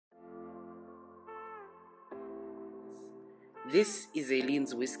This is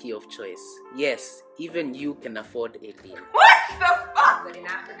Aileen's whiskey of choice. Yes, even you can afford Aileen. What the fuck? But in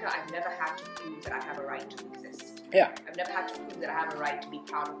Africa, I've never had to prove that I have a right to exist. Yeah. I've never had to prove that I have a right to be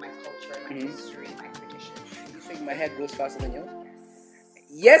proud of my culture, my history, my tradition. You think my head grows faster than yours?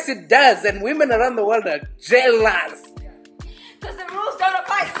 Yes, it does. And women around the world are jealous. Because the rules don't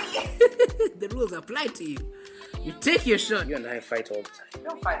apply to me. The rules apply to you. You take your shot. You and I fight all the time. We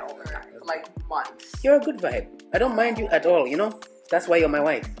don't fight all the time for like months. You're a good vibe. I don't mind you at all, you know? That's why you're my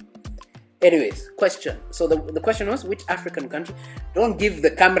wife. Anyways, question. So the question was, which African country? Don't give the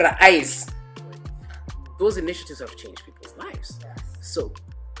camera eyes. Those initiatives have changed people's lives. Yes. So,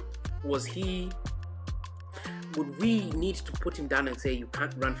 would we need to put him down and say you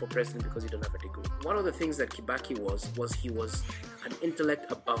can't run for president because you don't have a degree? One of the things that Kibaki was he was an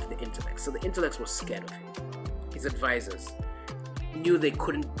intellect above the intellect. So the intellects were scared of him. His advisors knew they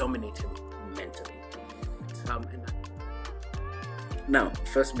couldn't dominate him mentally. Now,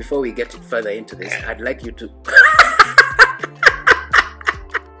 first, before we get further into this, I'd like you to